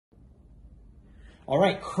All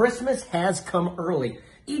right, Christmas has come early.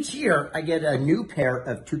 Each year, I get a new pair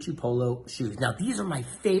of TucciPolo shoes. Now, these are my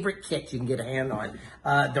favorite kits you can get a hand on.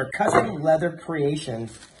 They're custom leather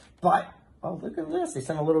creations, but, oh, look at this. They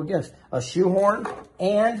sent a little gift. A shoehorn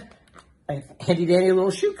and a handy-dandy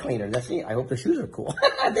little shoe cleaner. That's neat. I hope the shoes are cool.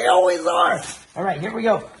 They always are. All right, here we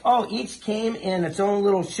go. Oh, each came in its own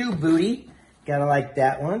little shoe booty. Gotta like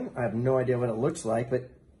that one. I have no idea what it looks like, but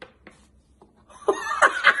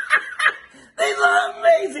they look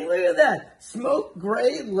amazing. Look at that. Smoke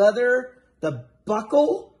gray leather, the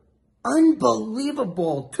buckle.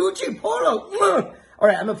 Unbelievable. TucciPolo. All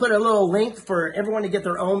right, I'm going to put a little link for everyone to get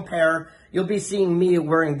their own pair. You'll be seeing me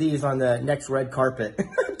wearing these on the next red carpet.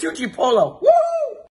 TucciPolo.